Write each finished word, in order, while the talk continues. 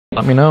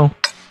Let me know.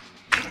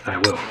 I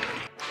will.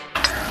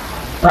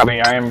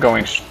 Probably I am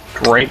going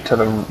straight to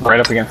the right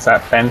up against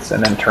that fence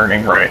and then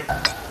turning right.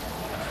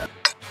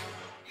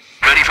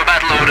 Ready for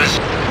battle orders.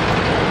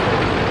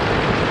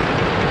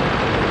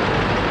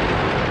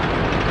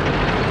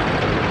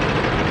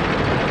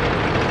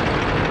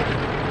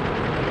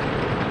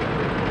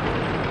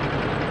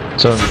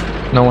 So,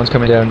 no one's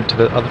coming down to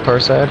the other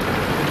far side?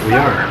 We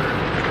are.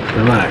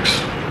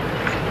 Relax.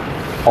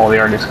 All the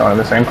armies going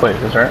to the same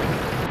places, right?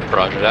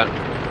 Roger that.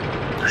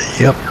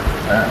 Yep.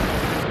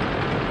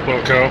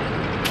 Wilco.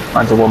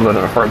 Mine's a little bit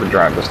of a further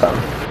drive this time.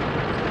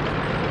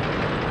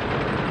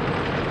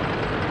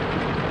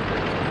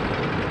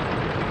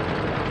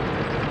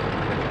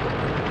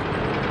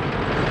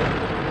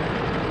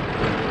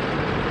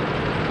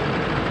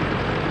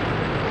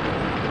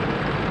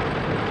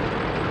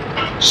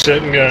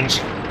 Setting guns.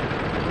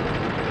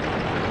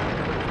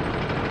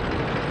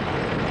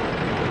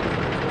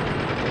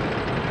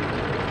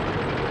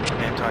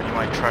 Anton, you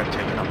might try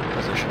taking up a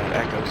position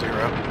at Echo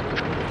 0.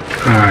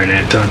 Alright,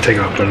 Anton, take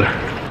off, brother.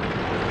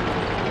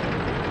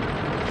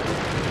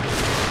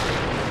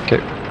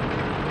 Okay.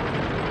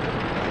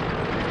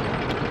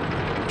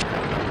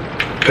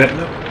 Petting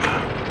up.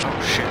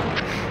 Oh shit.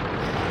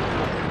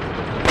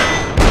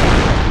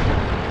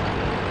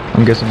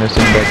 I'm guessing they're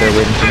sitting back there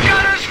waiting for me.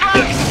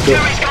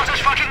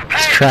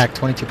 It's tracked,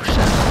 22%.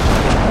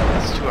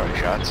 That's 2 already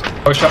shots.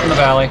 Push up in the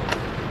valley.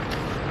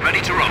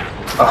 Ready to roll.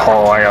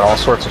 Oh, I got all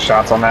sorts of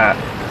shots on that.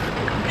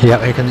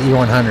 Yep, here comes the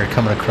E100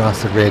 coming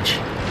across the ridge.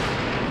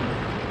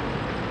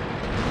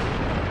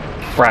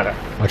 Right.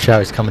 Watch out,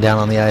 he's coming down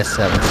on the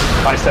I-7.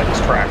 I-7's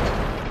tracked.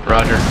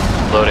 Roger.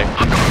 Loading.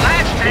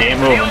 He ain't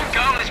moving.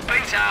 Goal is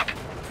beat up.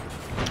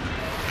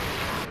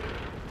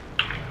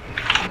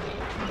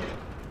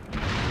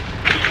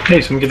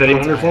 Hey, someone get that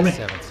 800 for me?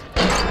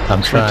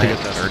 I'm trying. Get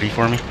that Erdy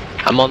for me.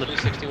 I'm on the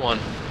 261.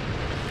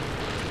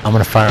 I'm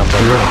gonna fire on both.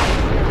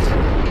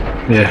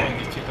 Yeah.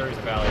 These 230's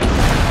a valley.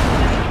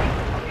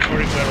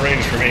 40%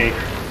 range for me.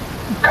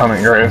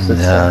 Coming, Graves.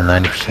 It's No,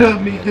 90%.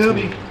 Help me, help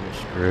me.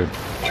 Screwed.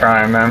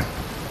 trying, man.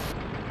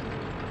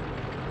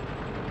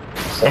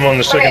 I'm on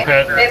the second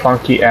pad.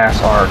 Funky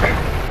ass arc.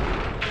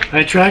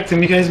 I tracked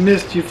him, you guys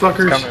missed, you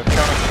fuckers. Coming, it's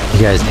coming.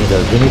 You guys need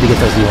those. We need to get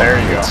those E100s. There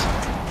you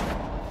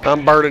go.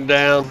 I'm burning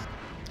down.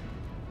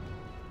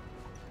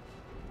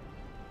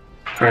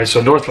 Alright,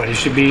 so northbound, you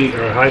should be,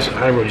 or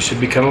high road, you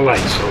should be kind of light,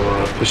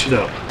 so push it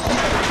up.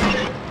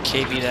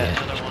 KB, that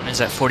other one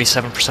is at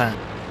 47%.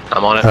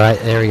 I'm on it. Alright,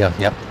 there we go.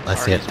 Yep, I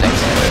see it.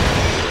 Thanks.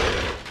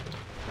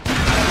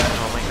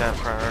 I'll make that a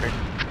priority.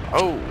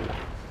 Oh!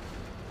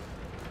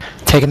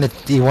 Taking the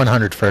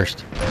E100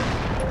 first.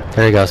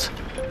 There he goes.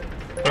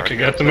 Okay,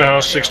 got the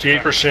mouse,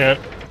 68%.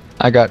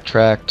 I got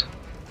tracked.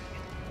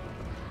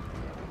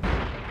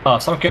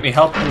 Someone get me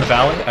help in the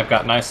valley. I've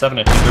got 9-7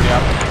 at 230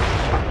 out.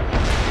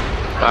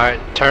 Alright,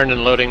 turned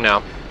and loading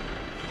now.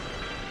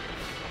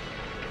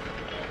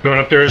 Going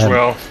up there as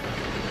well.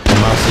 The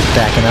mouse is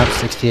backing up,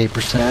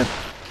 68%.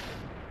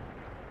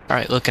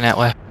 Alright, looking at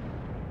way.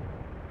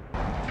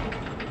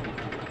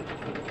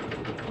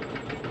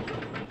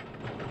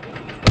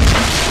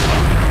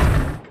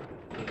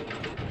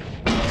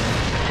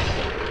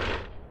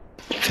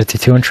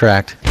 .52 and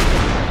tracked.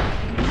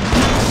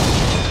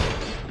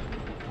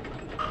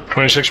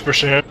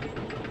 26%.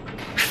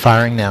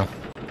 Firing now.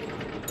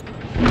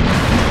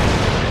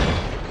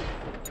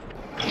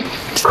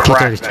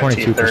 Crack T-30's that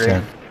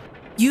 22%.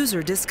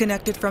 User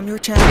disconnected from your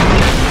channel.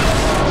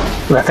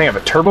 Did that thing have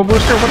a turbo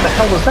booster? What the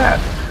hell was that?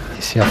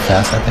 You see how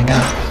fast that thing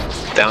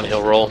got?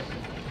 Downhill roll.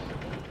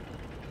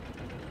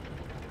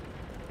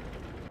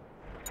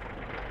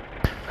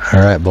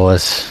 Alright,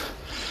 boys.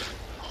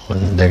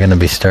 They're gonna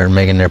be starting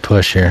making their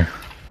push here.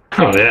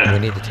 Oh, yeah. We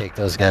need to take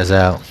those guys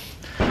out.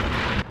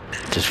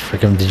 Just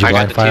freaking, did you I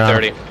got blind the fire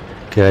on T30. them?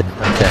 Good,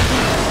 okay.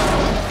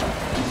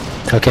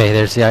 Okay,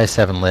 there's the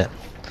I-7 lit.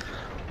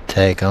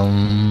 Take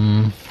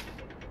them.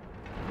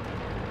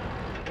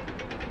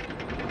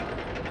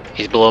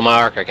 He's below my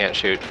arc, I can't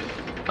shoot.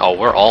 Oh,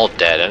 we're all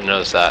dead, I didn't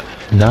notice that.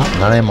 No,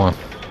 not anymore.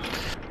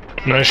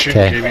 Nice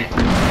shooting, Okay. KB.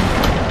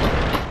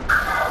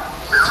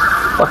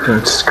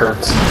 Fucking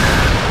skirts.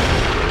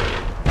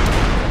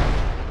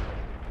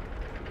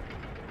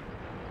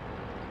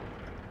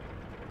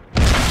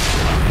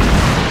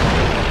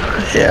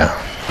 Yeah.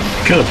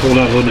 Kind of pulled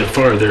out a little bit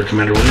farther there,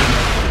 Commander William.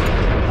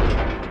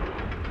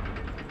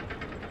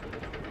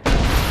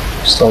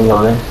 Still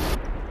learning.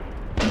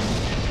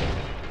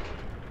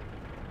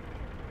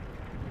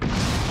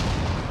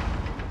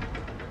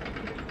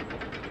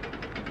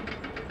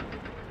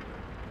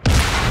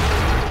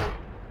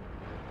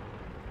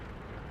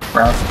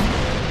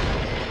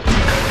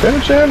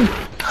 Finish him!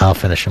 I'll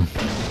finish him.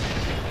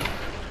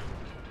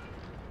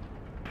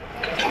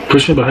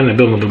 Push me behind the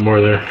building a little bit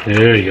more there.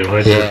 There you go.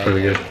 Right there,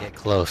 pretty good. Get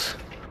close.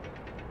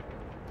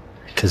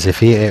 Because if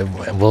he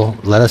will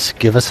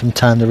give us some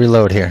time to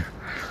reload here.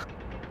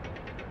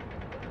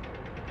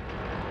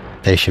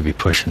 They should be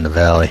pushing the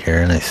valley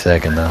here in a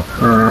second, though.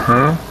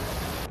 Mm-hmm.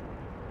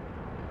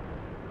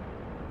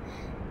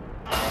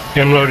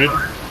 Him loaded.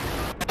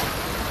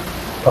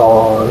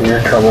 Oh, you're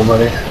in trouble,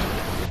 buddy.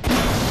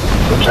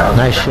 Good job.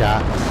 Nice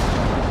shot.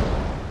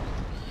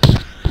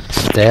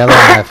 Stay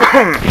alive.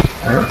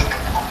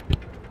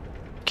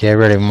 Get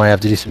ready, we might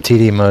have to do some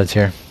TD modes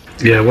here.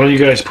 Yeah, why don't you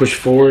guys push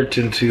forward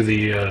into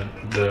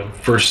the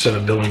first set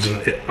of buildings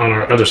on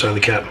our other side of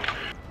the cap.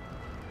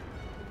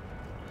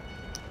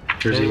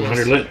 Here's the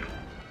 100 lit.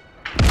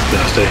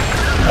 Yeah, stay.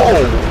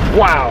 Oh,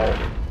 wow.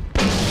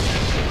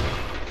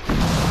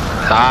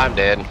 I'm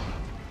dead.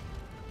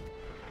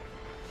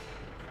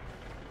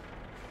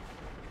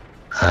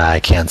 I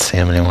can't see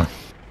him anymore.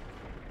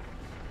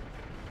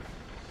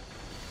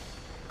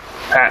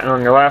 Patton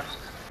on your left.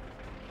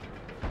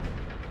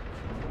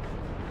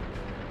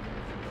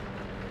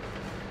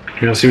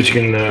 Yeah, see what you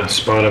can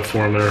spot up for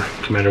them there,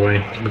 Commander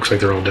Wayne. Looks like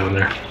they're all down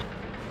there.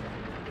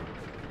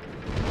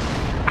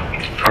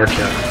 Our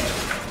cap.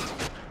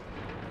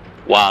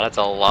 Wow, that's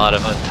a lot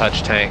of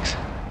untouched tanks.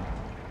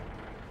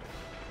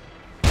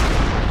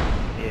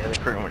 Yeah, they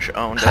pretty much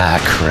owned it. Ah,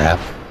 crap.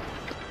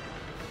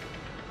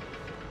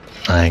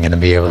 I ain't gonna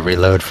be able to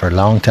reload for a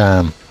long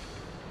time.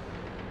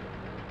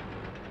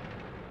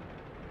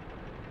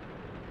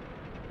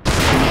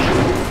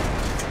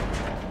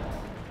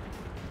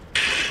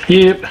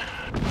 Yep.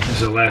 This is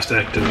the last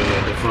act of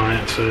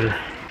Defiance there.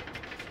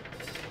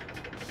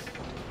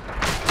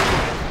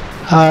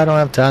 I don't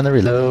have time to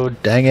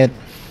reload, dang it.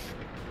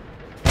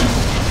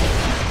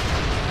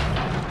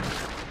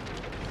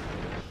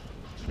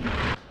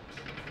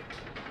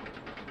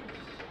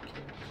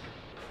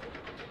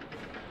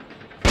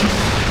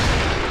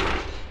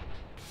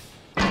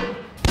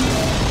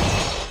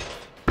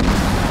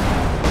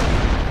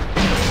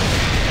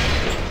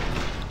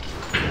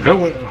 Oh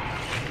well.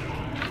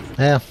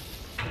 Yeah.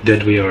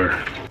 Dead we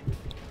are.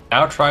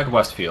 Now tried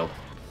Westfield.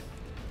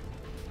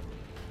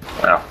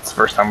 Well, it's the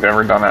first time we've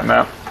ever done that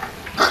map.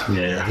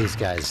 Yeah. These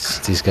guys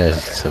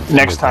have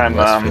Next lived in time,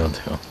 Westfield,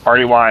 too.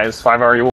 RDY is 5 RDY.